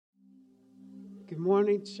Good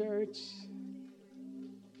morning, church.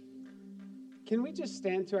 Can we just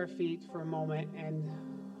stand to our feet for a moment and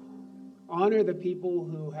honor the people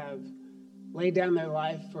who have laid down their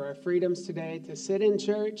life for our freedoms today, to sit in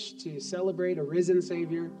church, to celebrate a risen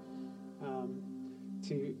Savior,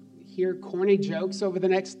 to hear corny jokes over the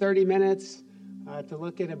next 30 minutes, to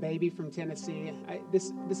look at a baby from Tennessee.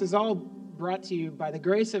 This is all brought to you by the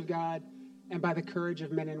grace of God and by the courage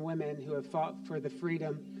of men and women who have fought for the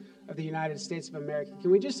freedom of the United States of America.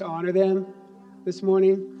 Can we just honor them this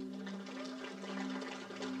morning?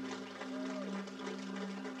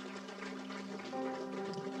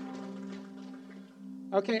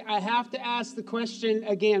 Okay, I have to ask the question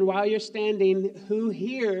again while you're standing. Who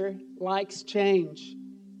here likes change?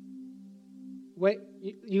 What,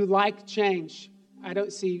 you like change? I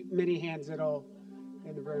don't see many hands at all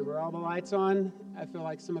in the room. Are all the lights on? I feel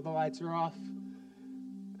like some of the lights are off.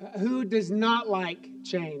 Who does not like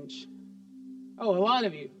change? Oh, a lot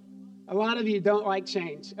of you. A lot of you don't like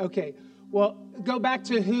change. Okay, well, go back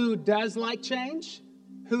to who does like change.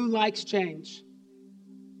 Who likes change?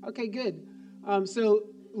 Okay, good. So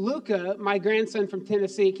Luca, my grandson from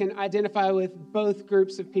Tennessee, can identify with both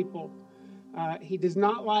groups of people. He does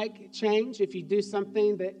not like change. If you do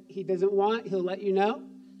something that he doesn't want, he'll let you know.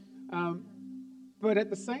 But at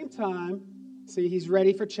the same time, see, he's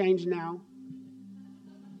ready for change now.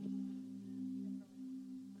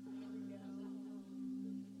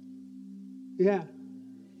 Yeah,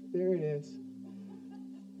 there it is.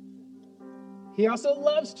 He also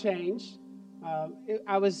loves change.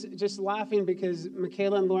 I was just laughing because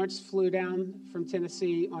Michaela and Lawrence flew down from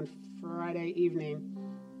Tennessee on Friday evening,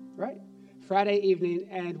 right? Friday evening,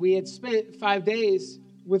 and we had spent 5 days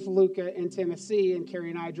with Luca in Tennessee, and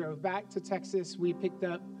Carrie and I drove back to Texas. We picked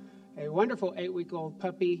up a wonderful 8-week-old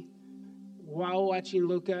puppy while watching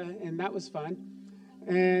Luca, and that was fun.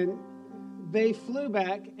 And they flew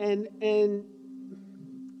back, and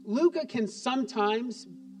Luca can sometimes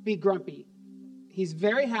be grumpy. He's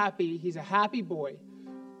very happy. He's a happy boy.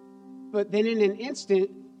 But then in an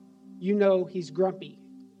instant, you know he's grumpy.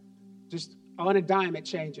 Just on a dime, it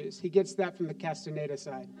changes. He gets that from the Castaneda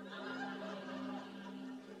side.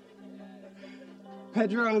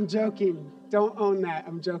 Pedro, I'm joking. Don't own that.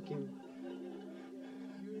 I'm joking.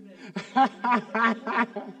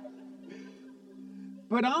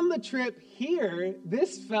 But on the trip here,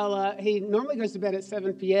 this fella, he normally goes to bed at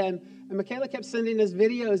 7 p.m., and Michaela kept sending us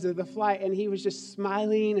videos of the flight, and he was just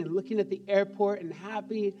smiling and looking at the airport and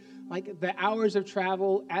happy, like the hours of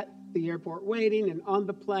travel at the airport, waiting and on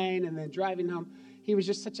the plane and then driving home. He was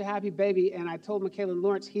just such a happy baby, and I told Michaela and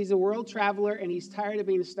Lawrence, he's a world traveler, and he's tired of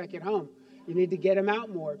being stuck at home. You need to get him out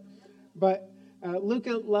more. But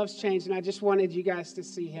Luca loves change, and I just wanted you guys to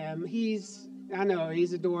see him. He's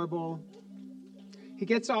adorable. He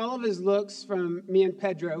gets all of his looks from me and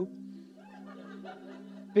Pedro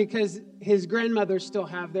because his grandmothers still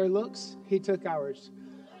have their looks. He took ours.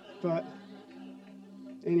 But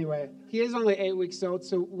anyway, he is only 8 weeks old,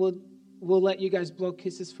 so we'll let you guys blow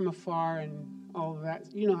kisses from afar and all of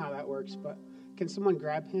that. You know how that works, but can someone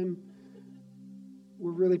grab him?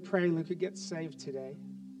 We're really praying Luca gets saved today.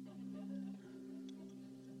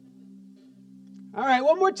 All right,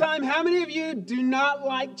 one more time. How many of you do not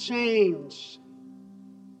like change?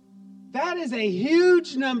 That is a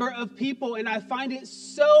huge number of people, and I find it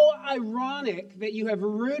so ironic that you have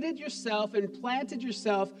rooted yourself and planted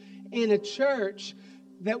yourself in a church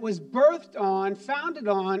that was birthed on, founded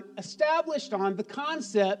on, established on the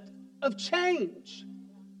concept of change.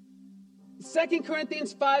 2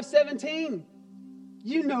 Corinthians 5:17.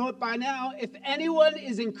 You know it by now. If anyone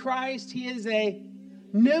is in Christ, he is a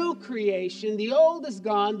new creation. The old is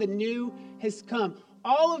gone, the new has come.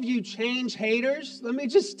 All of you change haters, let me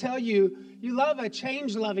just tell you, you love a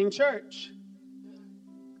change-loving church.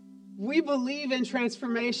 We believe in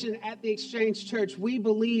transformation at the Exchange Church. We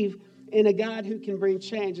believe in a God who can bring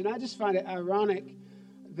change. And I just find it ironic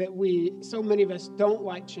that so many of us don't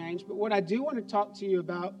like change. But what I do want to talk to you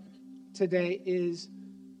about today is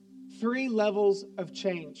 3 levels of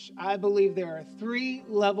change. I believe there are 3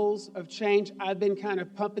 levels of change. I've been kind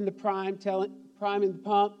of pumping the priming the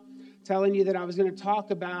pump, telling you that I was going to talk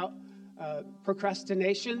about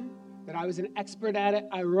procrastination, that I was an expert at it.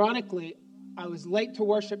 Ironically, I was late to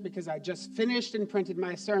worship because I just finished and printed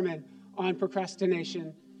my sermon on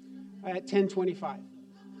procrastination at 10:25,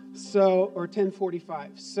 or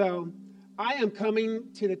 10:45. So I am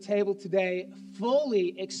coming to the table today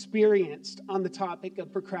fully experienced on the topic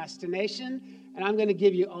of procrastination, and I'm going to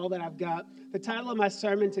give you all that I've got. The title of my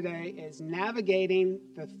sermon today is Navigating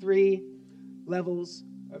the 3 Levels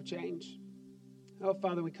of Change. Oh,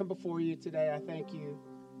 Father, we come before you today. I thank you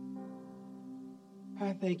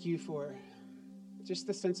I thank you for just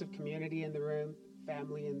the sense of community in the room,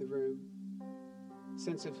 family in the room,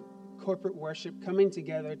 sense of corporate worship, coming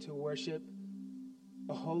together to worship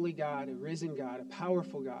a holy God, a risen God, a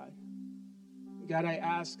powerful God. God, I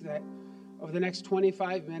ask that over the next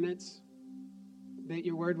 25 minutes, that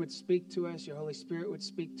your word would speak to us, your Holy Spirit would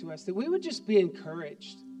speak to us, that we would just be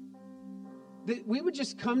encouraged, that we would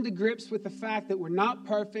just come to grips with the fact that we're not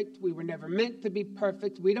perfect, we were never meant to be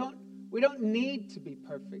perfect, we don't need to be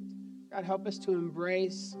perfect. God, help us to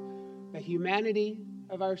embrace the humanity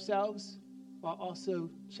of ourselves while also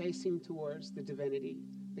chasing towards the divinity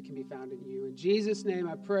that can be found in you. In Jesus' name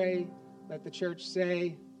I pray, let the church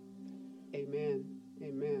say, amen,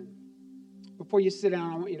 amen. Before you sit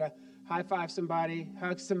down, I want you to high five somebody,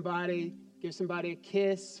 hug somebody, give somebody a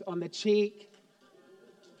kiss on the cheek.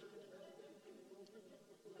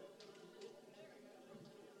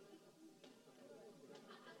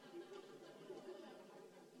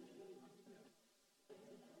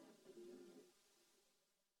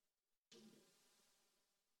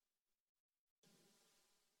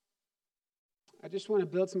 I just want to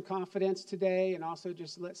build some confidence today and also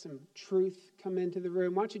just let some truth come into the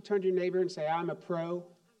room. Why don't you turn to your neighbor and say, I'm a pro.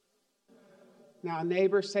 Now,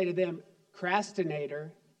 neighbor, say to them,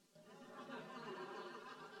 procrastinator.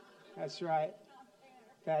 That's right.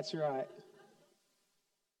 That's right.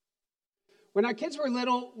 When our kids were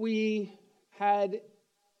little, we had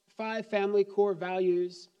 5 family core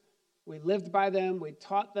values. We lived by them. We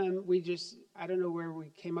taught them. I don't know where we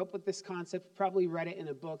came up with this concept. Probably read it in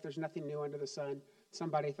a book. There's nothing new under the sun.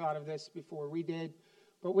 Somebody thought of this before we did.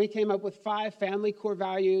 But we came up with 5 family core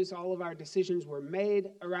values. All of our decisions were made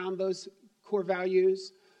around those core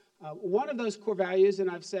values. One of those core values, and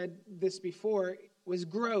I've said this before, was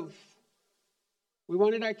growth. We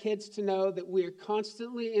wanted our kids to know that we are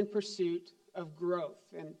constantly in pursuit of growth.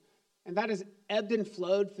 And that has ebbed and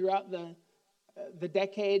flowed throughout the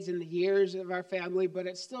decades and the years of our family, but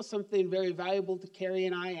it's still something very valuable to Carrie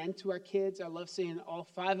and I and to our kids. I love seeing all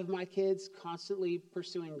 5 of my kids constantly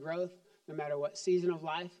pursuing growth, no matter what season of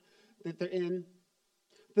life that they're in.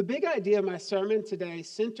 The big idea of my sermon today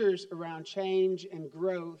centers around change and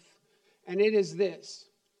growth, and it is this.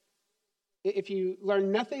 If you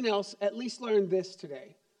learn nothing else, at least learn this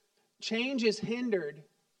today. Change is hindered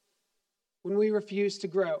when we refuse to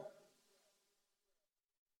grow.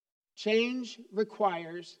 Change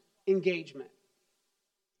requires engagement.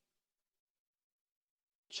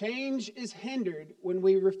 Change is hindered when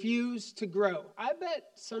we refuse to grow. I bet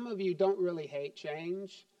some of you don't really hate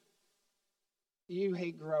change. You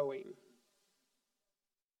hate growing.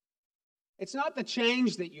 It's not the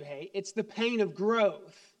change that you hate, it's the pain of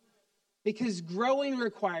growth. Because growing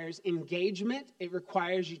requires engagement. It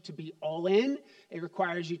requires you to be all in. It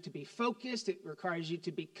requires you to be focused. It requires you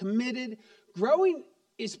to be committed. Growing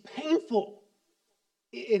is painful.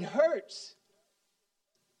 It hurts.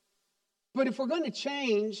 But if we're going to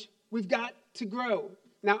change, we've got to grow.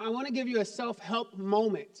 Now, I want to give you a self-help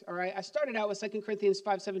moment, all right? I started out with 2 Corinthians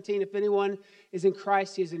 5:17. If anyone is in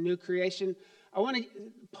Christ, he is a new creation. I want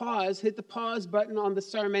to hit the pause button on the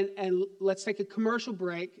sermon, and let's take a commercial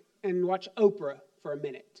break and watch Oprah for a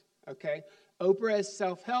minute, okay? Oprah is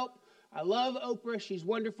self-help. I love Oprah. She's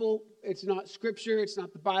wonderful. It's not scripture. It's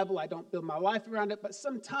not the Bible. I don't build my life around it. But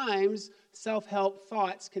sometimes self-help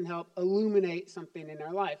thoughts can help illuminate something in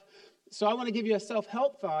our life. So I want to give you a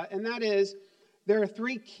self-help thought, and that is there are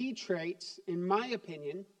 3 key traits, in my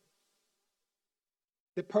opinion,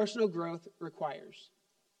 that personal growth requires.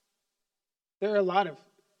 There are a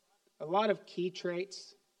lot of key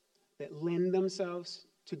traits that lend themselves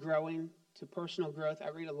to growing, to personal growth. I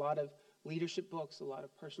read a lot of leadership books, a lot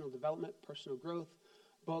of personal development, personal growth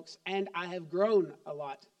books, and I have grown a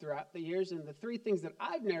lot throughout the years. And the 3 things that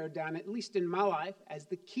I've narrowed down, at least in my life, as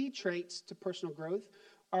the key traits to personal growth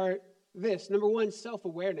are this. Number 1,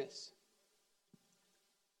 self-awareness.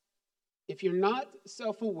 If you're not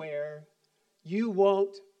self-aware, you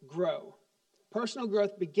won't grow. Personal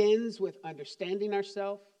growth begins with understanding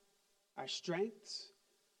ourselves, our strengths,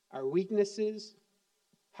 our weaknesses,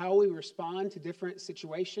 how we respond to different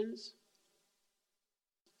situations.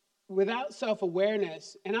 Without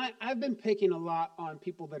self-awareness, and I've been picking a lot on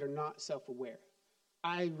people that are not self-aware.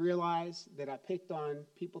 I realize that I picked on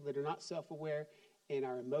people that are not self-aware in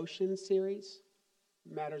our emotions series,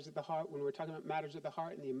 Matters of the Heart. When we're talking about matters of the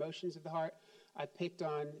heart and the emotions of the heart, I picked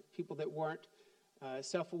on people that weren't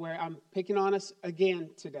self-aware. I'm picking on us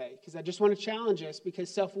again today because I just want to challenge us because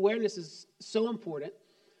self-awareness is so important.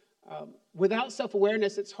 Without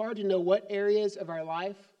self-awareness, it's hard to know what areas of our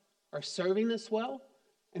life are serving us well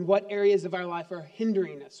and what areas of our life are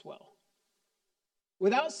hindering us well.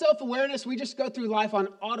 Without self-awareness, we just go through life on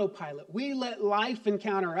autopilot. We let life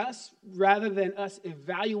encounter us rather than us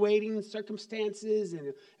evaluating circumstances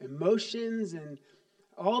and emotions and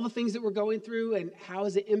all the things that we're going through and how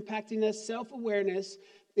is it impacting us. Self-awareness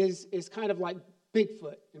is kind of like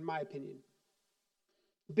Bigfoot, in my opinion.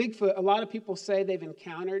 Bigfoot, a lot of people say they've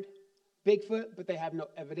encountered Bigfoot, but they have no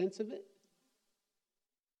evidence of it.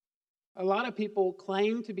 A lot of people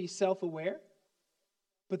claim to be self-aware,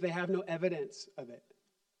 but they have no evidence of it.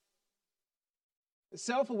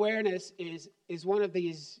 Self-awareness is one of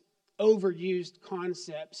these overused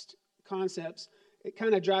concepts. It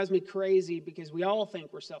kind of drives me crazy because we all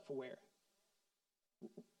think we're self-aware.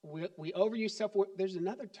 We overuse self-aware. There's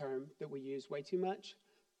another term that we use way too much,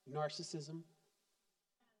 narcissism.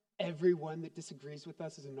 Everyone that disagrees with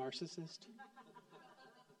us is a narcissist.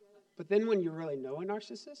 But then when you really know a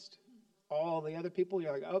narcissist, all the other people,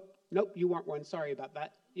 you're like, oh, nope, you weren't one. Sorry about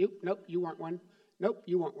that. Nope, you weren't one. Nope,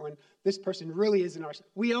 you weren't one. This person really is a narcissist.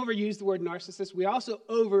 We overuse the word narcissist. We also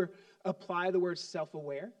over-apply the word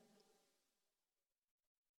self-aware.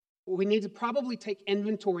 We need to probably take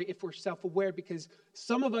inventory if we're self-aware because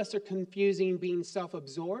some of us are confusing being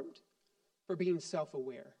self-absorbed for being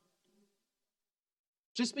self-aware.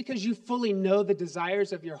 Just because you fully know the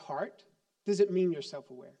desires of your heart doesn't mean you're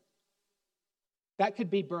self-aware. That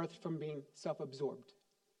could be birthed from being self-absorbed.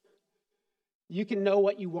 You can know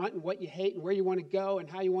what you want and what you hate and where you want to go and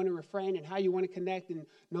how you want to refrain and how you want to connect and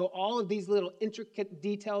know all of these little intricate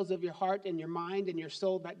details of your heart and your mind and your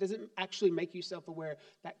soul. That doesn't actually make you self-aware.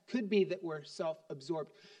 That could be that we're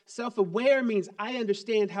self-absorbed. Self-aware means I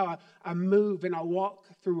understand how I move and I walk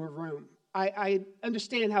through a room. I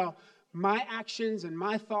understand how my actions and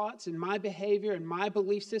my thoughts and my behavior and my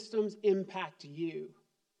belief systems impact you.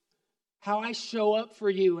 How I show up for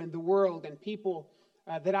you and the world and people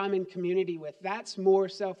that I'm in community with. That's more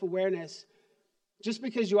self-awareness. Just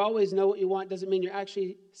because you always know what you want doesn't mean you're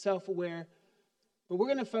actually self-aware. But we're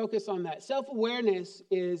going to focus on that. Self-awareness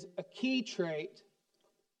is a key trait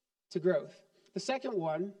to growth. The second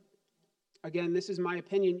one, again, this is my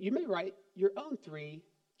opinion. You may write your own 3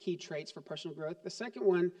 key traits for personal growth. The second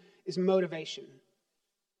one is motivation.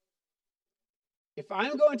 If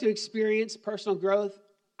I'm going to experience personal growth,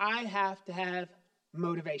 I have to have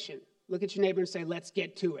motivation. Look at your neighbor and say, let's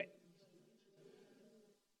get to it.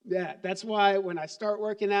 Yeah, that's why when I start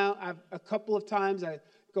working out, a couple of times I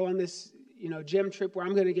go on this, gym trip where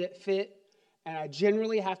I'm going to get fit, and I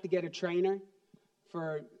generally have to get a trainer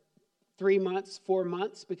for 3 months, 4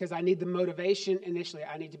 months, because I need the motivation initially.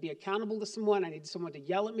 I need to be accountable to someone. I need someone to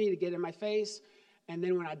yell at me, to get in my face. And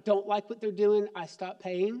then when I don't like what they're doing, I stop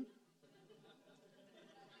paying.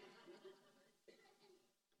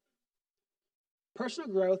 Personal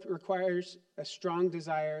growth requires a strong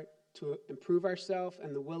desire to improve ourselves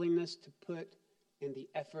and the willingness to put in the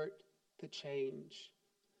effort to change.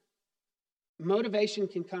 Motivation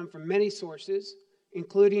can come from many sources,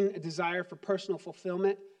 including a desire for personal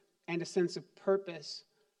fulfillment and a sense of purpose.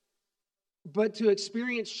 But to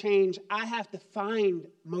experience change, I have to find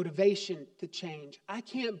motivation to change. I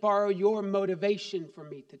can't borrow your motivation for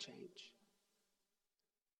me to change.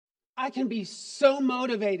 I can be so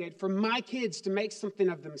motivated for my kids to make something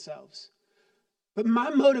of themselves, but my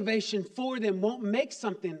motivation for them won't make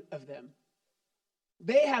something of them.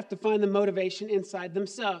 They have to find the motivation inside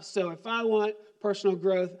themselves. So if I want personal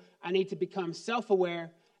growth, I need to become self-aware,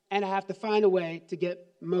 and I have to find a way to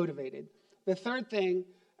get motivated. The third thing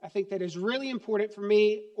I think that is really important for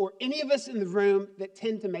me or any of us in the room that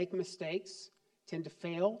tend to make mistakes, tend to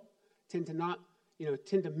fail, tend to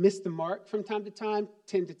miss the mark from time to time,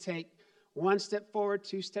 tend to take 1 step forward,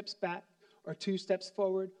 2 steps back, or 2 steps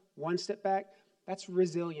forward, 1 step back. That's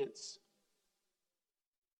resilience.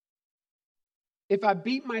 If I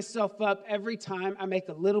beat myself up every time I make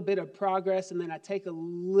a little bit of progress and then I take a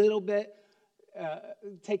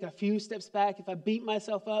few steps back, if I beat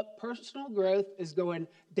myself up, personal growth is going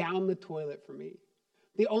down the toilet for me.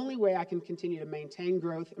 The only way I can continue to maintain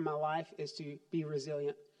growth in my life is to be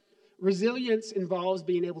resilient. Resilience involves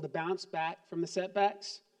being able to bounce back from the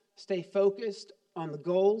setbacks, stay focused on the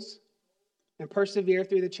goals, and persevere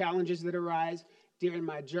through the challenges that arise during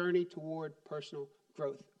my journey toward personal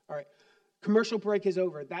growth. All right, commercial break is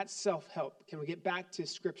over. That's self-help. Can we get back to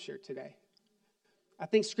Scripture today? I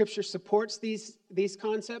think Scripture supports these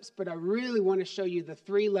concepts, but I really want to show you the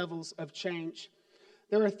 3 levels of change.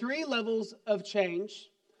 There are 3 levels of change.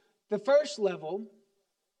 The first level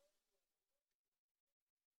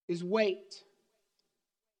is wait.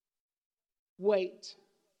 Wait.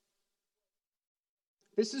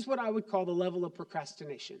 This is what I would call the level of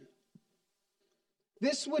procrastination.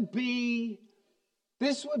 This would be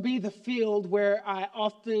This would be the field where I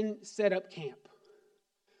often set up camp.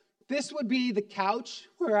 This would be the couch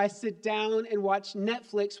where I sit down and watch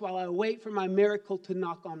Netflix while I wait for my miracle to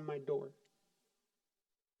knock on my door.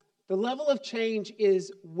 The level of change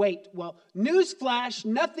is wait. Well, newsflash,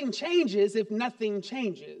 nothing changes if nothing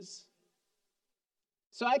changes.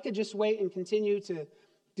 So I could just wait and continue to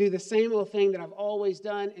do the same old thing that I've always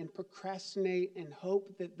done and procrastinate and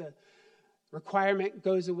hope that the requirement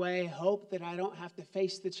goes away, hope that I don't have to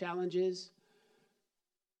face the challenges.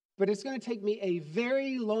 But it's going to take me a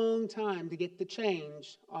very long time to get the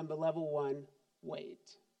change on the level 1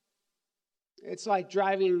 wait. It's like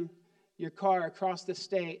driving your car across the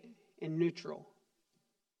state in neutral.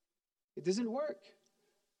 It doesn't work.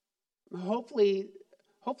 Hopefully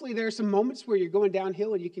there are some moments where you're going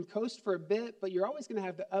downhill and you can coast for a bit, but you're always going to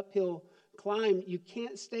have the uphill climb. You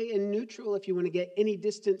can't stay in neutral if you want to get any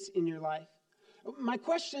distance in your life. My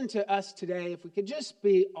question to us today, if we could just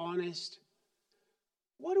be honest,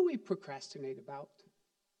 what do we procrastinate about?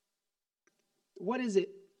 What is it?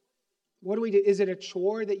 What do we do? Is it a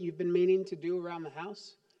chore that you've been meaning to do around the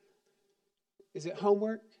house? Is it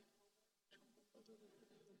homework?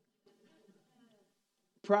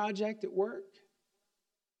 Project at work?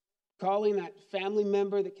 Calling that family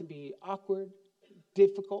member that can be awkward,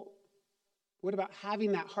 difficult? What about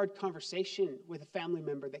having that hard conversation with a family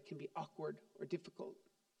member that can be awkward or difficult?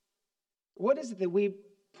 What is it that we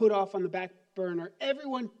put off on the back burner?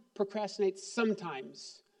 Everyone procrastinates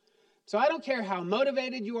sometimes. So I don't care how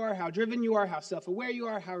motivated you are, how driven you are, how self-aware you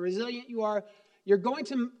are, how resilient you are, you're going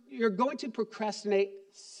to procrastinate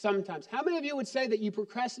sometimes. How many of you would say that you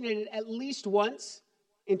procrastinated at least once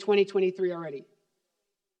in 2023 already?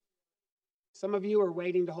 Some of you are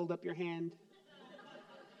waiting to hold up your hand.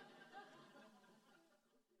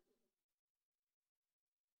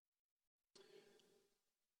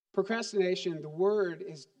 Procrastination, the word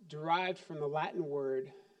is derived from the Latin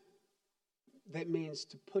word that means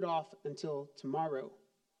to put off until tomorrow.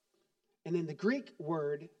 And then the Greek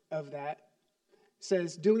word of that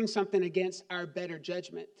says doing something against our better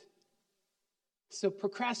judgment. So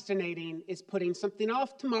procrastinating is putting something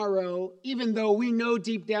off tomorrow, even though we know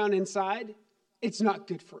deep down inside it's not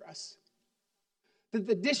good for us. That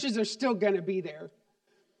the dishes are still going to be there.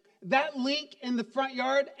 That leak in the front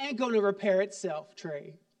yard ain't going to repair itself,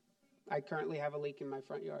 Trey. I currently have a leak in my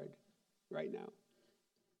front yard right now.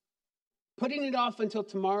 Putting it off until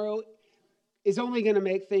tomorrow is only going to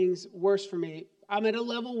make things worse for me. I'm at a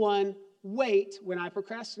level 1 wait when I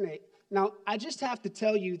procrastinate. Now, I just have to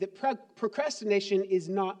tell you that procrastination is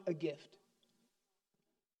not a gift.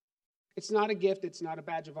 It's not a gift. It's not a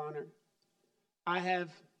badge of honor. I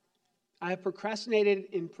have procrastinated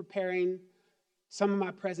in preparing some of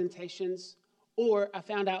my presentations, or I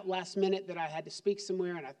found out last minute that I had to speak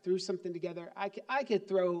somewhere and I threw something together. I could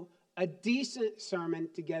throw a decent sermon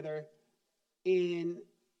together in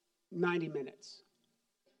 90 minutes.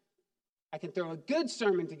 I can throw a good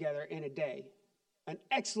sermon together in a day. An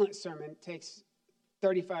excellent sermon takes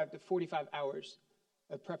 35 to 45 hours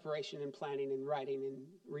of preparation and planning and writing and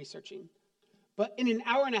researching. But in an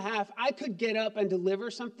hour and a half, I could get up and deliver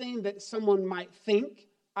something that someone might think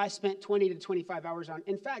I spent 20 to 25 hours on.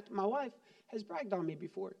 In fact, my wife has bragged on me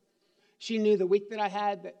before. She knew the week that I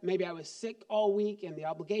had, that maybe I was sick all week, and the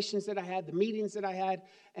obligations that I had, the meetings that I had,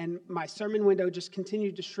 and my sermon window just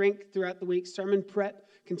continued to shrink throughout the week. Sermon prep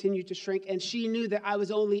continued to shrink, and she knew that I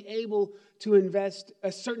was only able to invest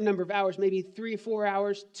a certain number of hours, maybe 3 or 4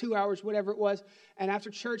 hours, 2 hours, whatever it was. And after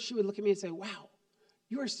church, she would look at me and say, "Wow,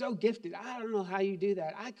 you are so gifted. I don't know how you do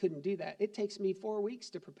that. I couldn't do that. It takes me 4 weeks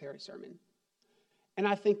to prepare a sermon." And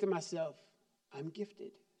I think to myself, I'm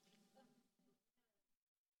gifted.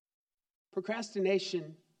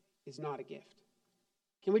 Procrastination is not a gift.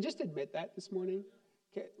 Can we just admit that this morning?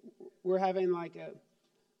 Okay, we're having like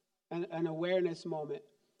an awareness moment.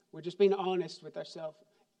 We're just being honest with ourselves.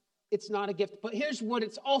 It's not a gift. But here's what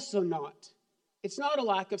it's also not. It's not a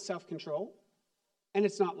lack of self-control, and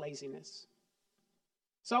it's not laziness.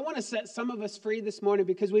 So I want to set some of us free this morning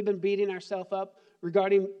because we've been beating ourselves up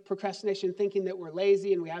regarding procrastination, thinking that we're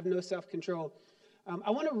lazy and we have no self-control.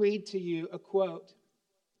 I want to read to you a quote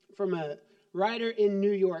from a writer in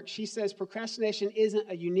New York. She says, procrastination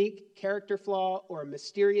isn't a unique character flaw or a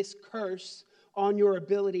mysterious curse on your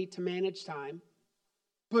ability to manage time,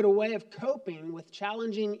 but a way of coping with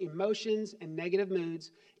challenging emotions and negative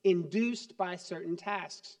moods induced by certain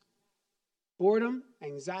tasks. Boredom,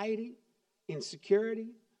 anxiety,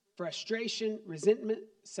 insecurity, frustration, resentment,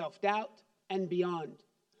 self-doubt, and beyond.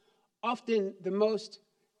 Often the most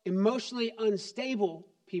emotionally unstable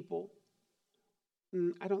people,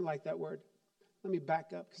 I don't like that word. Let me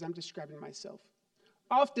back up because I'm describing myself.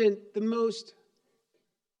 Often the most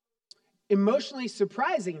emotionally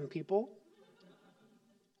surprising people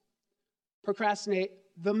procrastinate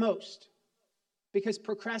the most, because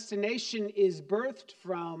procrastination is birthed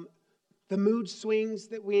from the mood swings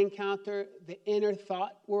that we encounter, the inner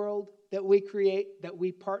thought world that we create, that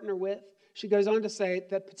we partner with. She goes on to say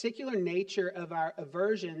the particular nature of our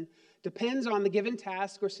aversion depends on the given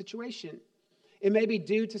task or situation. It may be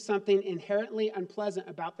due to something inherently unpleasant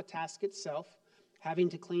about the task itself, having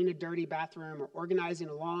to clean a dirty bathroom or organizing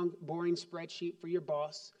a long, boring spreadsheet for your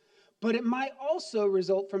boss. But it might also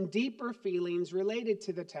result from deeper feelings related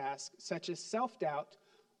to the task, such as self-doubt,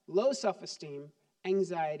 low self-esteem,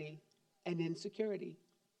 anxiety, and insecurity.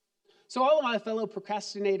 So all of my fellow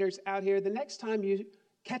procrastinators out here, the next time you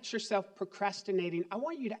catch yourself procrastinating, I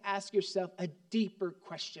want you to ask yourself a deeper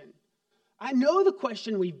question. I know the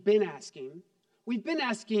question we've been asking. We've been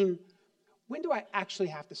asking, when do I actually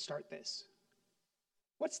have to start this?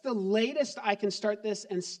 What's the latest I can start this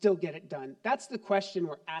and still get it done? That's the question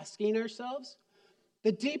we're asking ourselves.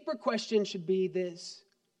 The deeper question should be this: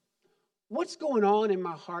 what's going on in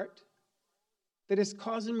my heart that is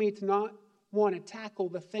causing me to not want to tackle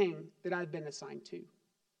the thing that I've been assigned to?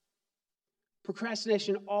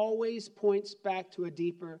 Procrastination always points back to a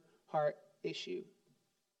deeper heart issue.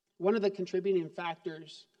 One of the contributing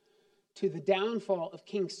factors to the downfall of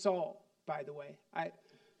King Saul, by the way, I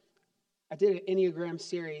did an Enneagram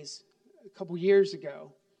series a couple years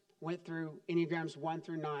ago, went through Enneagrams 1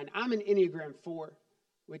 through 9. I'm an Enneagram 4,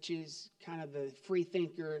 which is kind of the free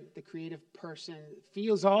thinker, the creative person,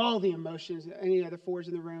 feels all the emotions. Any other 4s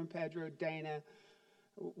in the room, Pedro, Dana,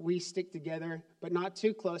 we stick together, but not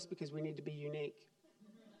too close because we need to be unique.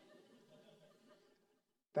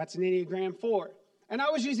 That's an Enneagram 4. And I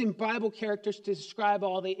was using Bible characters to describe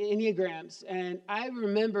all the Enneagrams. And I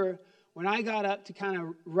remember when I got up to kind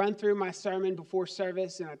of run through my sermon before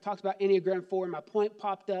service, and I talked about Enneagram 4, and my point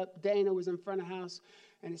popped up. Dana was in front of the house,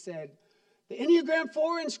 and it said, the Enneagram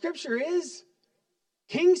 4 in Scripture is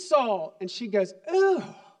King Saul. And she goes, ugh.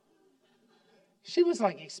 She was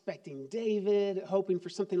like expecting David, hoping for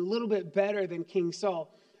something a little bit better than King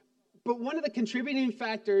Saul. But one of the contributing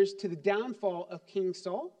factors to the downfall of King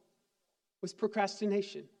Saul was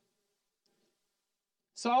procrastination.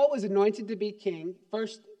 Saul was anointed to be king. 1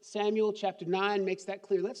 Samuel chapter 9 makes that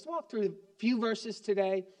clear. Let's walk through a few verses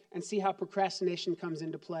today and see how procrastination comes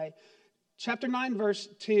into play. Chapter 9, verse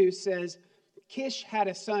 2 says, Kish had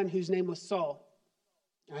a son whose name was Saul,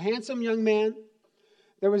 a handsome young man.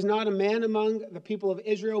 There was not a man among the people of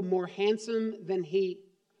Israel more handsome than he.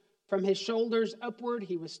 From his shoulders upward,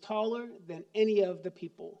 he was taller than any of the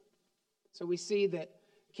people. So we see that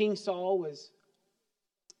King Saul was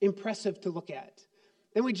impressive to look at.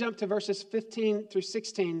 Then we jump to verses 15 through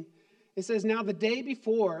 16. It says, now the day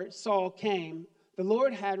before Saul came, the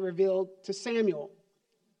Lord had revealed to Samuel,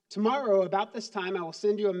 tomorrow about this time I will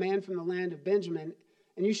send you a man from the land of Benjamin,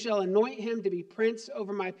 and you shall anoint him to be prince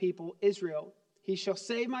over my people Israel. He shall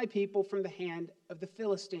save my people from the hand of the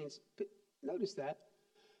Philistines. But notice that.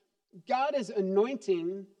 God is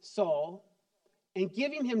anointing Saul and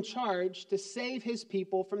giving him charge to save his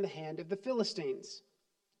people from the hand of the Philistines.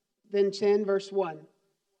 Then 10 verse 1.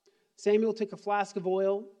 Samuel took a flask of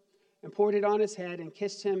oil and poured it on his head and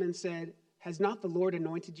kissed him and said, has not the Lord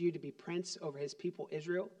anointed you to be prince over his people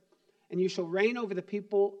Israel? And you shall reign over the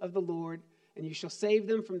people of the Lord, and you shall save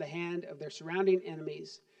them from the hand of their surrounding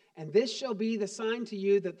enemies. And this shall be the sign to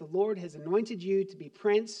you that the Lord has anointed you to be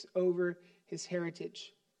prince over his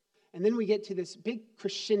heritage. And then we get to this big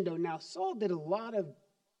crescendo. Now, Saul did a lot of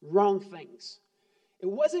wrong things. It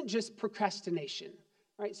wasn't just procrastination.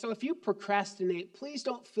 Right? So if you procrastinate, please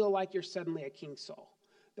don't feel like you're suddenly a King Saul.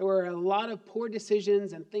 There were a lot of poor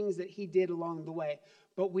decisions and things that he did along the way.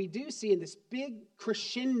 But we do see in this big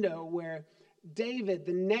crescendo where David,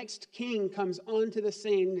 the next king, comes onto the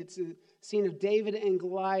scene. It's a scene of David and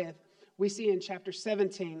Goliath. We see in chapter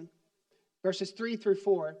 17, verses 3 through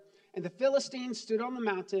 4. And the Philistines stood on the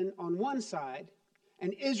mountain on one side,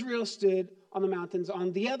 and Israel stood on the mountains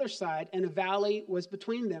on the other side, and a valley was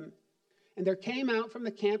between them. And there came out from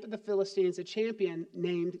the camp of the Philistines a champion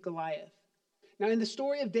named Goliath. Now, in the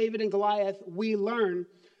story of David and Goliath, we learn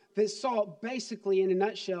that Saul, basically in a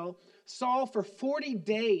nutshell, Saul for 40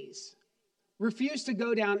 days refused to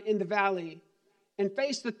go down in the valley and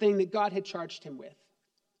face the thing that God had charged him with.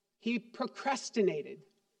 He procrastinated.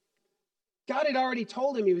 God had already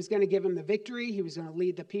told him he was going to give him the victory. He was going to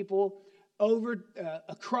lead the people over,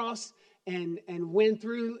 across, and win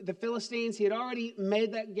through the Philistines. He had already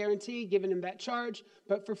made that guarantee, given him that charge.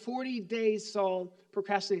 But for 40 days, Saul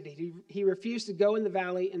procrastinated. He refused to go in the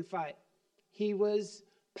valley and fight. He was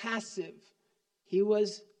passive. He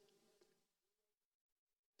was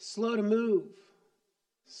slow to move,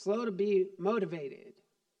 slow to be motivated,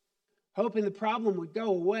 hoping the problem would go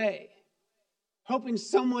away, hoping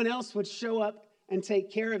someone else would show up and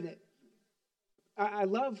take care of it. I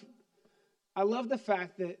love the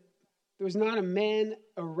fact that there was not a man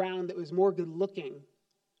around that was more good looking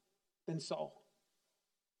than Saul.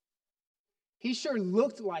 He sure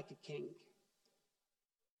looked like a king,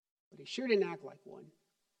 but he sure didn't act like one.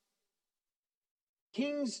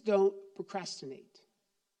 Kings don't procrastinate.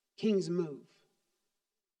 Kings move.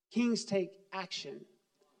 Kings take action.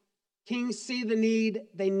 Kings see the need,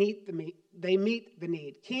 they meet the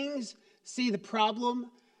need. Kings see the problem,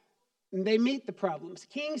 and they meet the problems.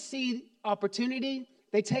 Kings see opportunity,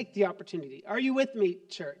 they take the opportunity. Are you with me,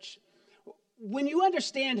 church? When you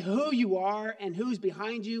understand who you are and who's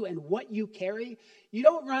behind you and what you carry, you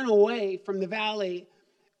don't run away from the valley.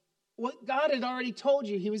 What God had already told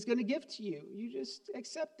you he was going to give to you, you just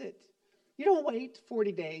accept it. You don't wait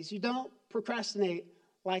 40 days. You don't procrastinate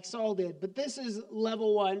like Saul did. But this is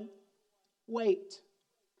level 1, wait.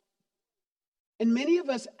 And many of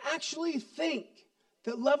us actually think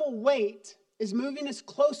that level wait is moving us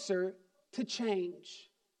closer to change.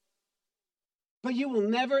 But you will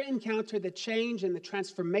never encounter the change and the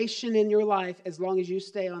transformation in your life as long as you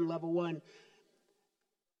stay on level 1.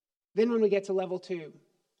 Then when we get to level 2,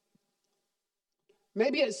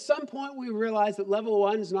 maybe at some point we realize that level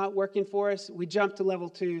 1 is not working for us. We jump to level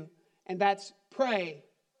 2, and that's pray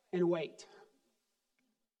and wait.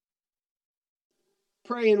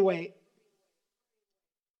 Pray and wait.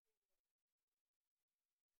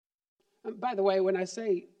 By the way, when I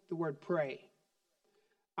say the word pray,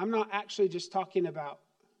 I'm not actually just talking about,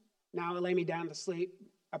 now I lay me down to sleep,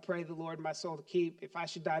 I pray the Lord my soul to keep, if I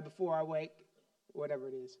should die before I wake, whatever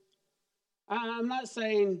it is. I'm not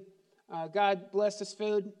saying, God bless this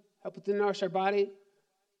food, help it to nourish our body,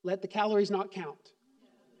 let the calories not count.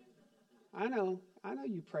 I know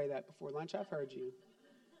you pray that before lunch, I've heard you.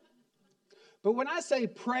 But when I say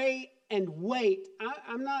pray and wait,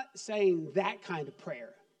 I'm not saying that kind of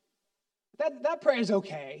prayer. That prayer is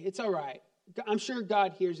okay, it's all right. I'm sure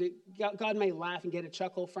God hears it. God may laugh and get a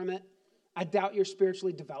chuckle from it. I doubt you're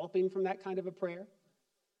spiritually developing from that kind of a prayer.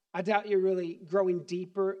 I doubt you're really growing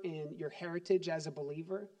deeper in your heritage as a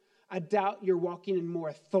believer. I doubt you're walking in more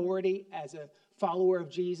authority as a follower of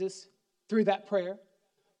Jesus through that prayer.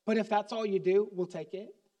 But if that's all you do, we'll take it.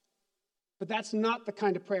 But that's not the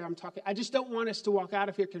kind of prayer I'm talking. I just don't want us to walk out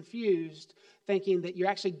of here confused, thinking that you're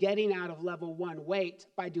actually getting out of level 1 wait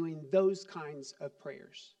by doing those kinds of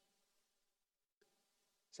prayers.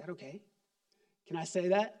 Is that okay? Can I say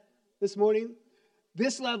that this morning?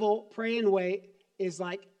 This level, pray and wait, is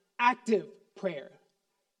like active prayer.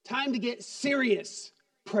 Time to get serious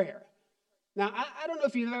prayer. Now, I don't know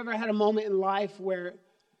if you've ever had a moment in life where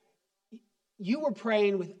you were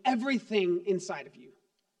praying with everything inside of you.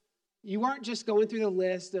 You weren't just going through the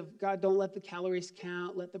list of, God, don't let the calories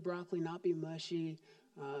count, let the broccoli not be mushy,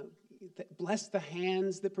 bless the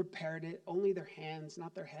hands that prepared it, only their hands,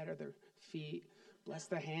 not their head or their feet. Bless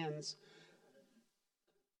the hands.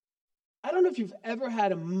 I don't know if you've ever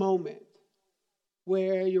had a moment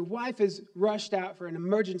where your wife is rushed out for an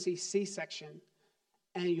emergency C-section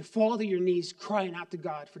and you fall to your knees crying out to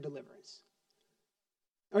God for deliverance.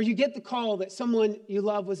 Or you get the call that someone you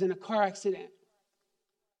love was in a car accident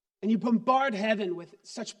and you bombard heaven with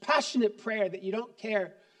such passionate prayer that you don't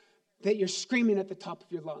care that you're screaming at the top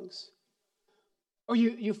of your lungs. Or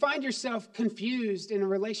you find yourself confused in a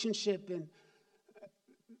relationship and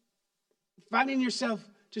finding yourself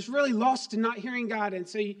just really lost and not hearing God. And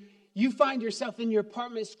so you find yourself in your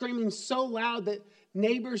apartment screaming so loud that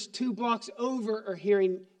neighbors 2 blocks over are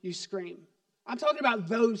hearing you scream. I'm talking about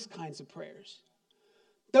those kinds of prayers.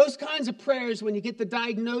 Those kinds of prayers when you get the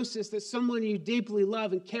diagnosis that someone you deeply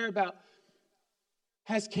love and care about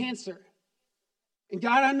has cancer. And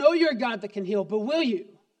God, I know you're a God that can heal, but will you?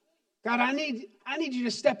 God, I need you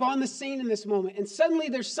to step on the scene in this moment. And suddenly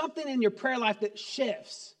there's something in your prayer life that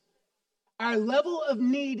shifts. Our level of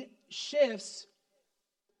need shifts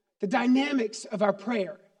the dynamics of our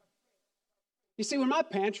prayer. You see, when my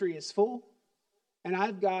pantry is full and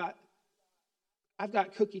I've got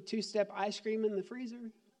cookie 2-step ice cream in the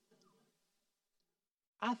freezer,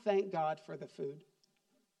 I thank God for the food.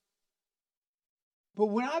 But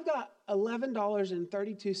when I've got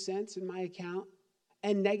 $11.32 in my account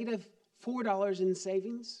and negative $4 in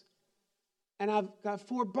savings, and I've got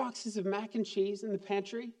 4 boxes of mac and cheese in the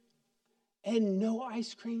pantry, and no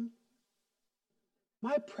ice cream,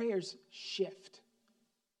 my prayers shift.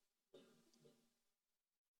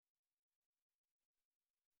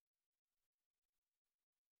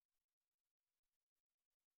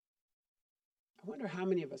 I wonder how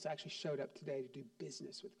many of us actually showed up today to do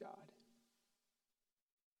business with God.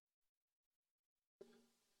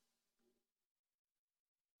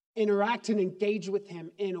 Interact and engage with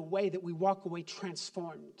him in a way that we walk away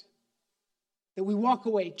transformed, that we walk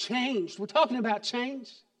away changed. We're talking about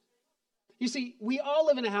change. You see, we all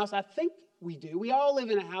live in a house, I think we do. We all live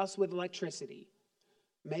in a house with electricity.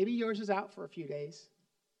 Maybe yours is out for a few days.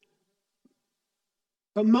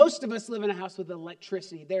 But most of us live in a house with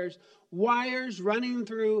electricity. There's wires running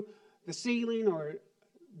through the ceiling or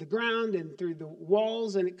the ground and through the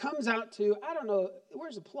walls, and it comes out to, I don't know,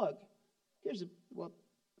 where's the plug? Here's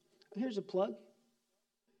a plug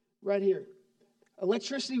right here.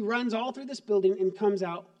 Electricity runs all through this building and comes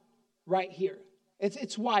out right here.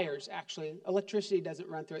 It's wires, actually. Electricity doesn't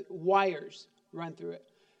run through it. Wires run through it.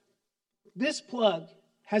 This plug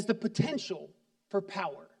has the potential for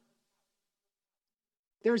power.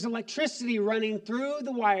 There's electricity running through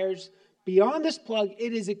the wires beyond this plug.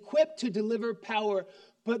 It is equipped to deliver power,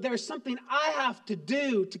 but there's something I have to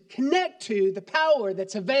do to connect to the power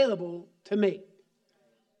that's available to me.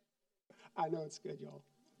 I know it's good, y'all.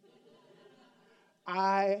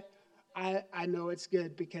 I know it's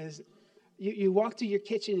good because you walk to your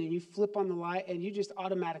kitchen and you flip on the light and you just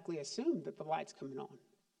automatically assume that the light's coming on.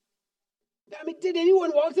 I mean, did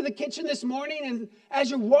anyone walk to the kitchen this morning and as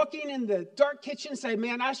you're walking in the dark kitchen say,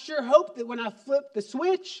 man, I sure hope that when I flip the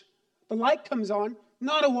switch, the light comes on?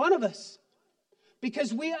 Not a one of us.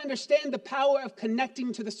 Because we understand the power of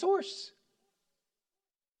connecting to the source.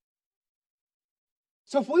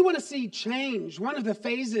 So if we want to see change, one of the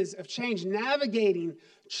phases of change, navigating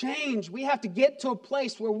change, we have to get to a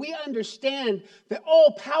place where we understand that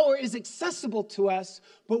all power is accessible to us,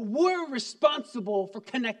 but we're responsible for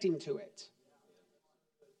connecting to it.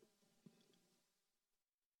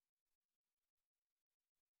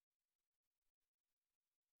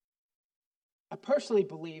 I personally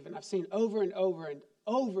believe, and I've seen over and over and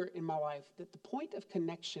over in my life, that the point of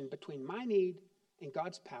connection between my need and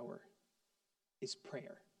God's power is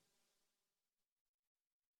prayer.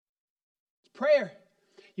 It's prayer.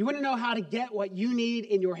 You want to know how to get what you need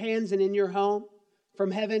in your hands and in your home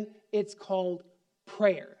from heaven? It's called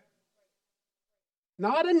prayer.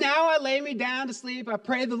 Not a now I lay me down to sleep, I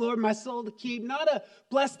pray the Lord my soul to keep. Not a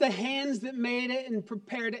bless the hands that made it and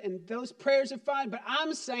prepared it. And those prayers are fine. But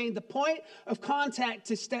I'm saying the point of contact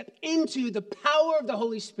to step into the power of the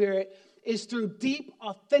Holy Spirit is through deep,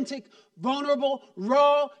 authentic, vulnerable,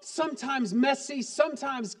 raw, sometimes messy,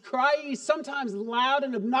 sometimes cryy, sometimes loud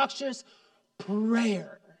and obnoxious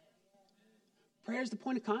prayer. Prayer is the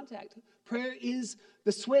point of contact. Prayer is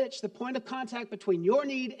the switch. The point of contact between your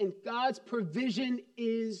need and God's provision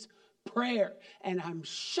is prayer. And I'm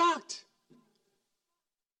shocked.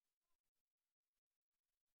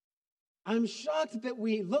 I'm shocked that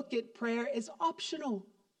we look at prayer as optional.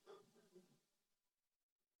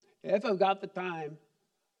 If I've got the time,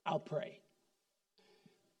 I'll pray.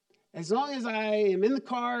 As long as I am in the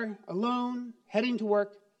car, alone, heading to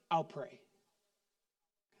work, I'll pray.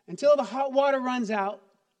 Until the hot water runs out,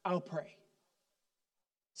 I'll pray.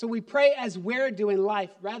 So we pray as we're doing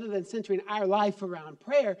life rather than centering our life around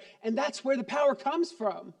prayer. And that's where the power comes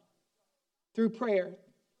from, through prayer.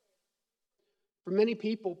 For many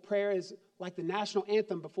people, prayer is like the national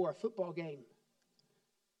anthem before a football game.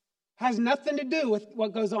 Has nothing to do with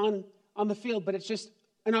what goes on the field, but it's just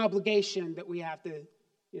an obligation that we have to,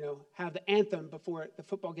 have the anthem before the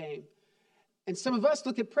football game. And some of us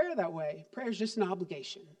look at prayer that way. Prayer is just an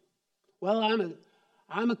obligation. Well,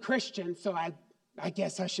 I'm a Christian, so I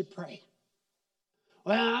guess I should pray.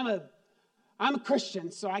 Well, I'm a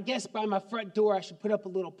Christian, so I guess by my front door I should put up a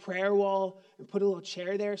little prayer wall and put a little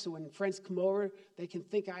chair there so when friends come over, they can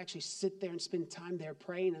think I actually sit there and spend time there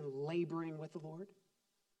praying and laboring with the Lord.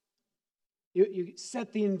 You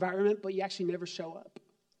set the environment, but you actually never show up.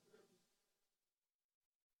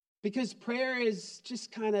 Because prayer is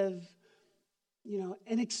just kind of,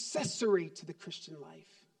 an accessory to the Christian life.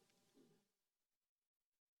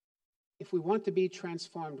 If we want to be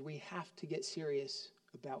transformed, we have to get serious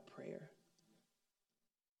about prayer.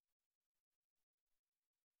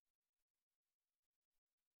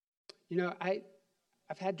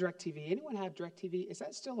 I've had DirecTV. Anyone have DirecTV? Is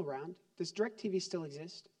that still around? Does DirecTV still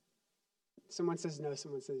exist? Someone says no,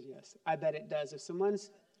 someone says yes. I bet it does. If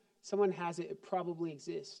someone has it, it probably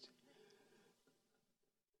exists.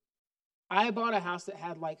 I bought a house that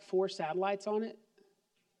had like 4 satellites on it,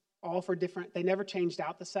 all for different, they never changed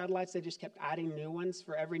out the satellites. They just kept adding new ones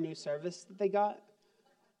for every new service that they got.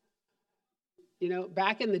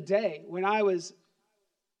 Back in the day when I was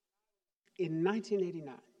in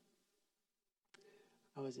 1989,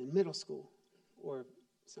 I was in middle school or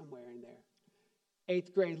somewhere in there.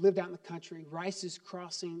 8th grade, lived out in the country, Rice's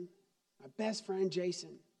Crossing. My best friend,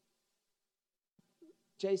 Jason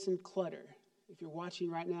Clutter. If you're watching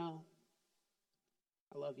right now,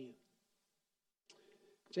 I love you.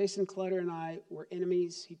 Jason Clutter and I were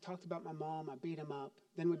enemies. He talked about my mom. I beat him up.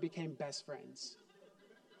 Then we became best friends.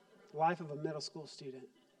 Life of a middle school student.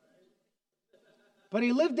 But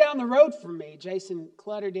he lived down the road from me, Jason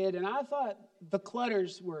Clutter did, and I thought the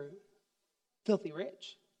Clutters were filthy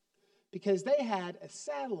rich because they had a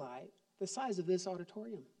satellite the size of this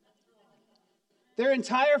auditorium. Their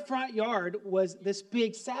entire front yard was this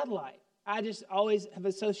big satellite. I just always have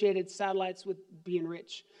associated satellites with being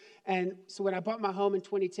rich. And so when I bought my home in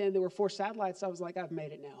 2010, there were 4 satellites. I was like, I've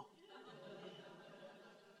made it now.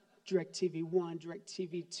 DirecTV 1,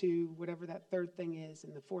 DirecTV 2, whatever that third thing is,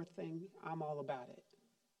 and the fourth thing, I'm all about it.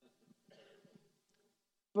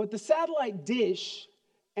 But the satellite dish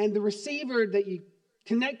and the receiver that you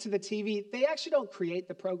connect to the TV, they actually don't create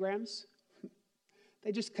the programs.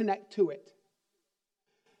 They just connect to it.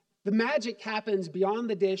 The magic happens beyond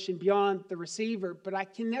the dish and beyond the receiver, but I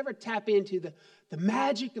can never tap into the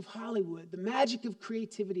magic of Hollywood, the magic of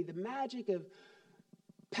creativity, the magic of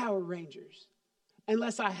Power Rangers,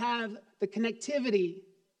 unless I have the connectivity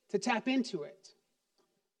to tap into it.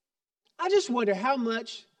 I just wonder how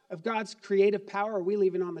much of God's creative power are we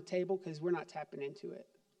leaving on the table because we're not tapping into it.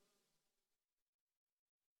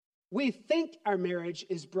 We think our marriage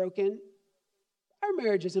is broken. Our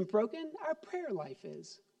marriage isn't broken. Our prayer life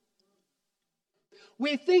is.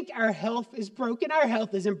 We think our health is broken. Our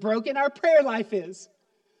health isn't broken. Our prayer life is.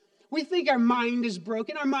 We think our mind is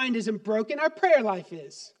broken. Our mind isn't broken. Our prayer life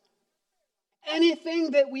is.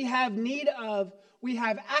 Anything that we have need of, we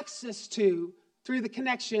have access to through the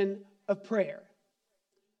connection of prayer.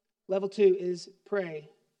 Level 2 is pray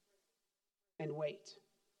and wait.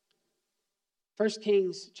 1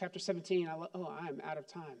 Kings chapter 17. I'm out of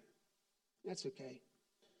time. That's okay.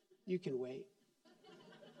 You can wait.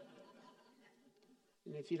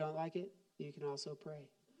 And if you don't like it, you can also pray.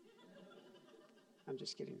 I'm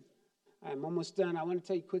just kidding. I'm almost done. I want to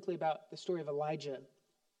tell you quickly about the story of Elijah.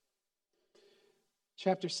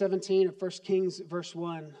 Chapter 17 of 1 Kings, verse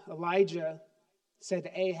 1. Elijah said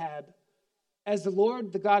to Ahab, "As the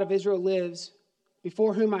Lord, the God of Israel, lives,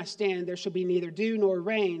 before whom I stand, there shall be neither dew nor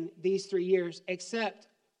rain these 3 years, except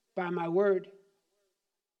by my word."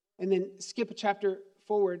 And then skip a chapter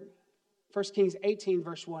forward, 1 Kings 18,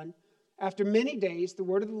 verse 1. After many days, the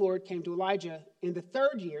word of the Lord came to Elijah in the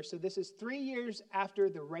 3rd year. So this is 3 years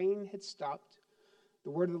after the rain had stopped.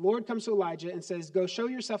 The word of the Lord comes to Elijah and says, "Go show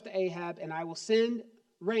yourself to Ahab, and I will send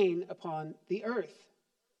rain upon the earth."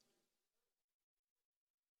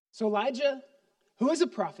 So Elijah, who is a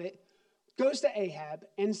prophet, goes to Ahab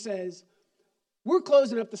and says, "We're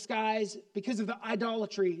closing up the skies because of the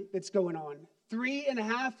idolatry that's going on."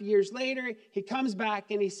 3.5 years later, he comes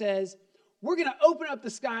back and he says, "We're going to open up the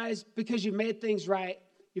skies because you've made things right.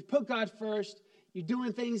 You've put God first. You're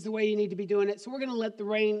doing things the way you need to be doing it. So we're going to let the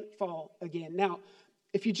rain fall again." Now,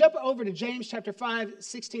 if you jump over to James chapter 5,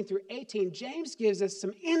 16 through 18, James gives us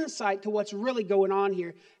some insight to what's really going on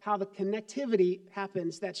here, how the connectivity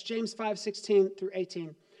happens. That's James 5, 16 through 18.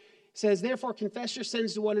 It says, "Therefore confess your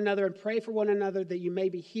sins to one another and pray for one another that you may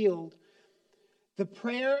be healed. The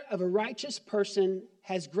prayer of a righteous person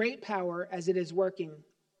has great power as it is working."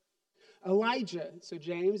 Elijah, so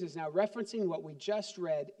James is now referencing what we just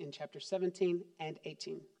read in chapter 17 and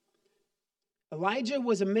 18. Elijah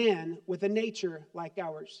was a man with a nature like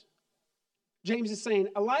ours. James is saying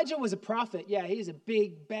Elijah was a prophet. Yeah, he's a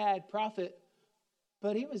big, bad prophet,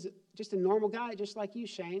 but he was just a normal guy just like you,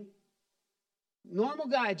 Shane. Normal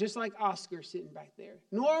guy just like Oscar sitting back there.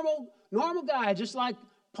 Normal guy just like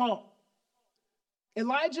Paul.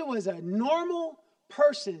 Elijah was a normal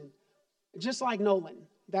person just like Nolan.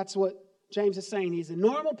 That's what James is saying. He's a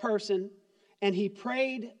normal person, and he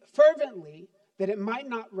prayed fervently that it might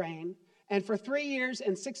not rain. And for 3 years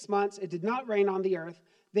and 6 months, it did not rain on the earth.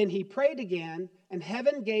 Then he prayed again, and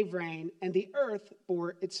heaven gave rain, and the earth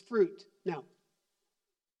bore its fruit. Now,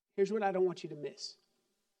 here's what I don't want you to miss.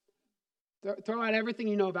 Throw out everything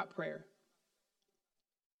you know about prayer.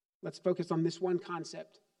 Let's focus on this one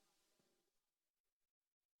concept.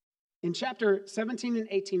 In chapter 17 and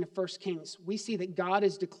 18 of 1 Kings, we see that God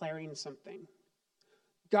is declaring something.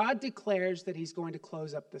 God declares that he's going to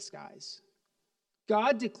close up the skies.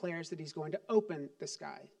 God declares that he's going to open the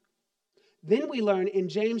sky. Then we learn in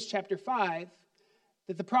James chapter 5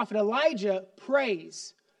 that the prophet Elijah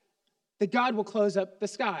prays that God will close up the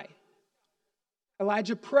sky.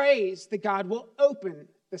 Elijah prays that God will open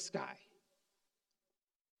the sky.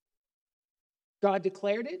 God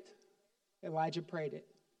declared it. Elijah prayed it.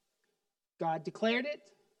 God declared it.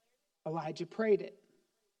 Elijah prayed it.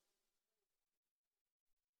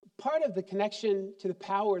 Part of the connection to the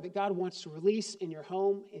power that God wants to release in your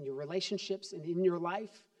home, in your relationships, and in your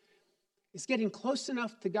life is getting close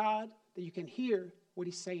enough to God that you can hear what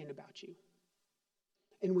he's saying about you.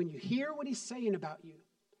 And when you hear what he's saying about you,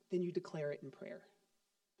 then you declare it in prayer.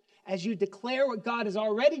 As you declare what God has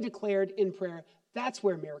already declared in prayer, that's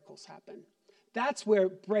where miracles happen. That's where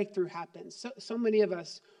breakthrough happens. So many of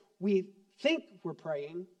us, we think we're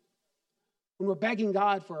praying when we're begging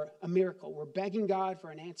God for a miracle. We're begging God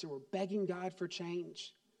for an answer. We're begging God for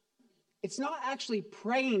change. It's not actually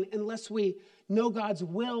praying unless we know God's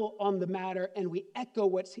will on the matter and we echo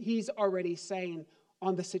what he's already saying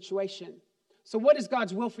on the situation. So what is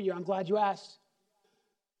God's will for you? I'm glad you asked.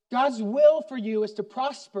 God's will for you is to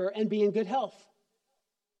prosper and be in good health.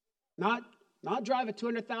 Not drive a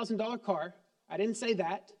 $200,000 car. I didn't say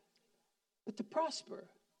that. But to prosper.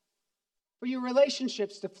 For your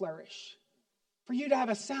relationships to flourish. For you to have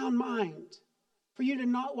a sound mind. For you to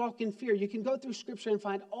not walk in fear. You can go through Scripture and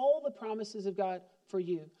find all the promises of God for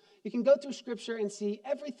you. You can go through Scripture and see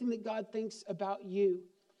everything that God thinks about you.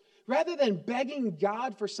 Rather than begging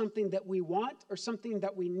God for something that we want or something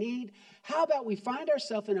that we need, how about we find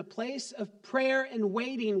ourselves in a place of prayer and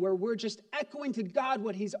waiting where we're just echoing to God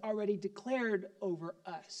what he's already declared over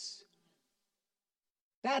us.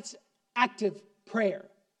 That's active prayer.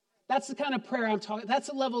 That's the kind of prayer I'm talking. That's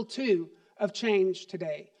a level 2 of change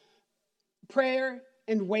today. Prayer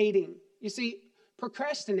and waiting. You see,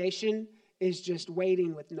 procrastination is just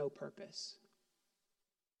waiting with no purpose.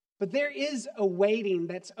 But there is a waiting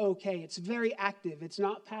that's okay. It's very active. It's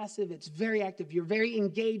not passive. It's very active. You're very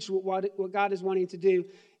engaged with what God is wanting to do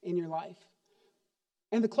in your life.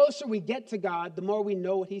 And the closer we get to God, the more we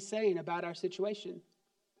know what he's saying about our situation.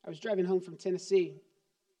 I was driving home from Tennessee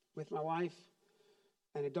with my wife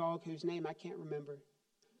and a dog whose name I can't remember.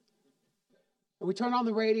 And we turn on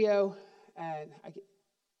the radio, and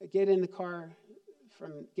I get in the car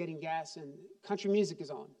from getting gas, and country music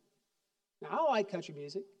is on. Now, I like country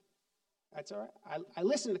music. That's all right. I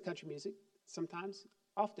listen to country music sometimes,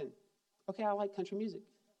 often. Okay, I like country music.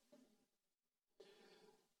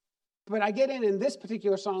 But I get in, and this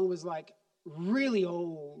particular song was like really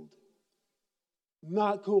old,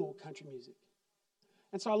 not cool country music.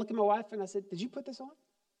 And so I look at my wife, and I said, "Did you put this on?"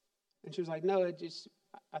 And she was like, "No,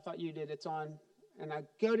 I thought you did. It's on." And I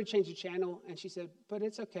go to change the channel, and she said, "But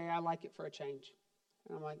it's okay. I like it for a change."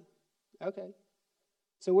 And I'm like, "Okay."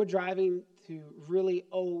 So we're driving to really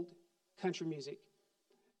old country music.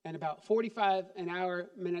 And about 45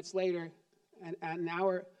 minutes later,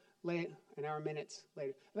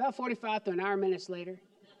 about 45 to an hour minutes later,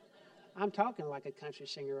 I'm talking like a country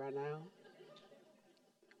singer right now.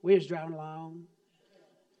 We was driving along,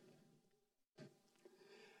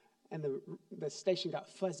 and the station got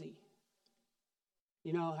fuzzy.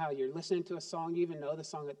 You know how you're listening to a song, you even know the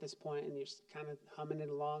song at this point, and you're kind of humming it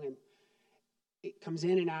along, and it comes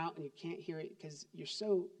in and out, and you can't hear it because you're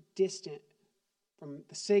so distant from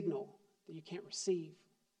the signal that you can't receive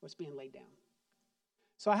what's being laid down.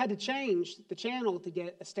 So I had to change the channel to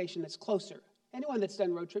get a station that's closer. Anyone that's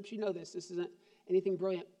done road trips, you know this. This isn't anything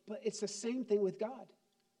brilliant, but it's the same thing with God.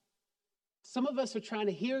 Some of us are trying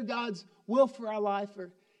to hear God's will for our life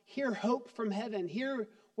or hear hope from heaven, hear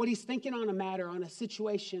what he's thinking on a matter, on a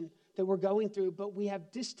situation that we're going through, but we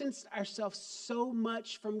have distanced ourselves so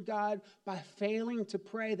much from God by failing to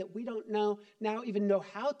pray that we don't now even know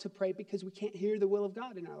how to pray because we can't hear the will of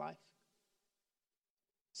God in our life.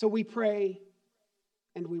 So we pray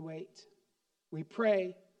and we wait. We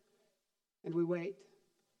pray and we wait.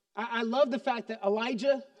 I love the fact that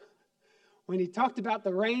Elijah, when he talked about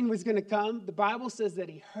the rain was going to come, the Bible says that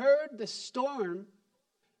he heard the storm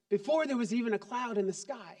before there was even a cloud in the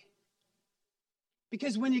sky.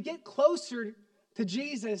 Because when you get closer to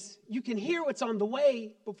Jesus, you can hear what's on the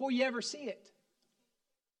way before you ever see it.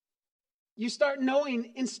 You start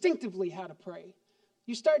knowing instinctively how to pray.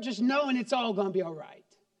 You start just knowing it's all going to be all right.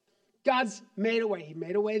 God's made a way. He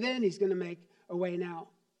made a way then. He's going to make a way now.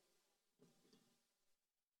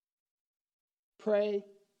 Pray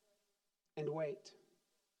and wait.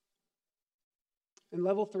 And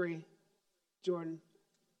level 3, Jordan,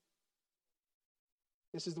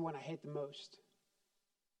 this is the one I hate the most.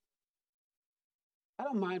 I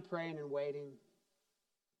don't mind praying and waiting,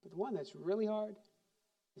 but the one that's really hard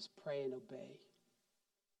is pray and obey.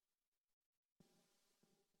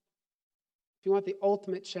 If you want the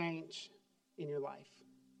ultimate change in your life,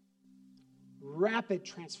 rapid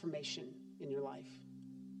transformation in your life,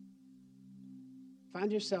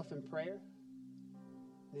 find yourself in prayer,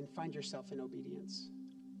 and then find yourself in obedience.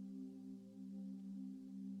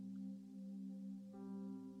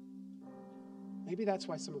 Maybe that's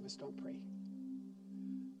why some of us don't pray.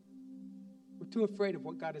 We're too afraid of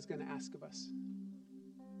what God is going to ask of us.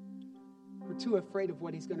 We're too afraid of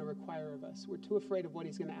what he's going to require of us. We're too afraid of what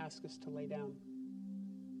he's going to ask us to lay down.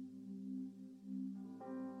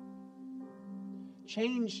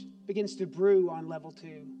 Change begins to brew on level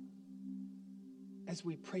 2 as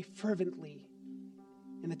we pray fervently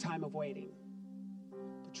in the time of waiting.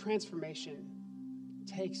 The transformation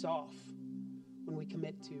takes off when we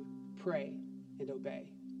commit to pray and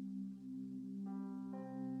obey.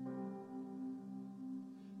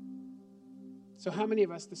 So how many of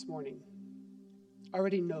us this morning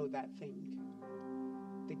already know that thing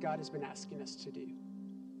that God has been asking us to do?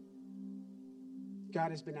 God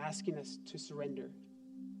has been asking us to surrender,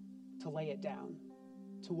 to lay it down,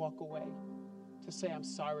 to walk away, to say, I'm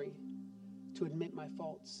sorry, to admit my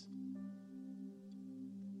faults.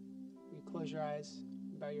 Will you close your eyes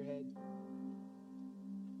and bow your head?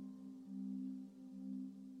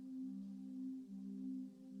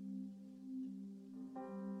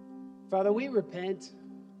 Father, we repent.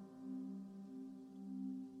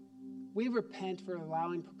 We repent for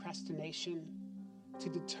allowing procrastination to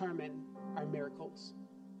determine our miracles.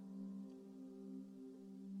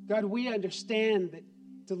 God, we understand that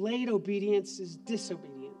delayed obedience is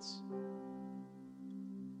disobedience.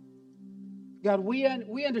 God, we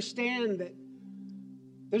understand that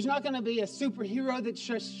there's not going to be a superhero that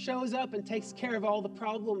just shows up and takes care of all the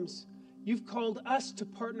problems. You've called us to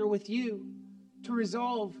partner with you to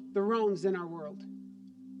resolve the wrongs in our world.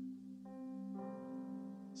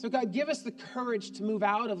 So God, give us the courage to move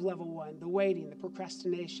out of level 1, the waiting, the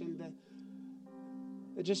procrastination,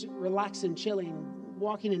 the just relaxing, chilling,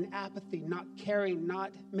 walking in apathy, not caring,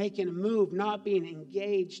 not making a move, not being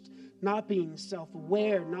engaged, not being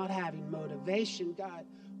self-aware, not having motivation. God,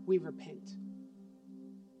 we repent.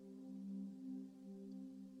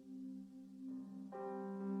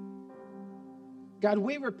 God,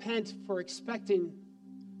 we repent for expecting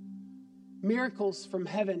miracles from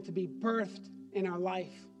heaven to be birthed in our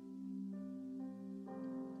life,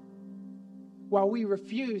 while we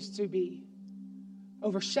refuse to be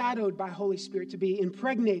overshadowed by Holy Spirit, to be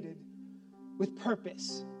impregnated with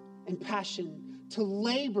purpose and passion, to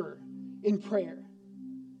labor in prayer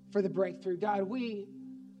for the breakthrough. God, we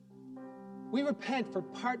repent for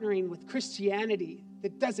partnering with Christianity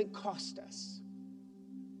that doesn't cost us,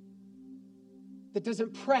 that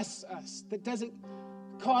doesn't press us, that doesn't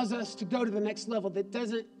cause us to go to the next level, that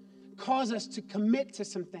doesn't cause us to commit to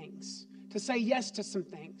some things, to say yes to some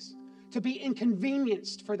things, to be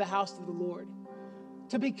inconvenienced for the house of the Lord,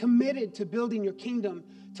 to be committed to building your kingdom,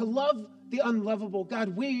 to love the unlovable. God,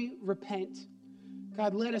 we repent.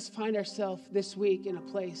 God, let us find ourselves this week in a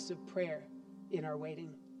place of prayer in our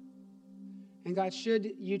waiting. And God,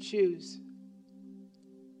 should you choose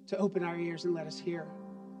to open our ears and let us hear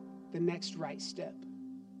the next right step,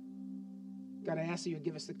 God, I ask that you would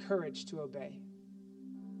give us the courage to obey.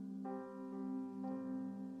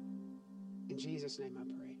 In Jesus' name I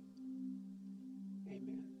pray.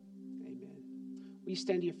 Amen. Amen. Will you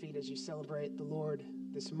stand to your feet as you celebrate the Lord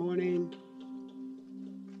this morning?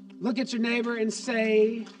 Look at your neighbor and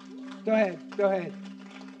say, go ahead.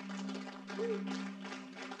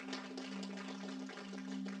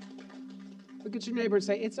 Look at your neighbor and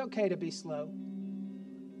say, it's okay to be slow,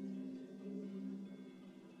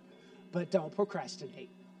 but don't procrastinate.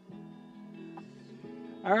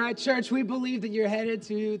 All right, church, we believe that you're headed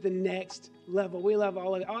to the next level. We love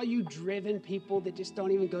all you driven people that just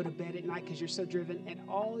don't even go to bed at night because you're so driven, and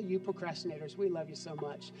all you procrastinators, we love you so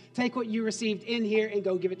much. Take what you received in here and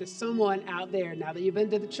go give it to someone out there. Now that you've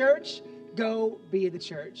been to the church, go be the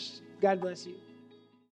church. God bless you.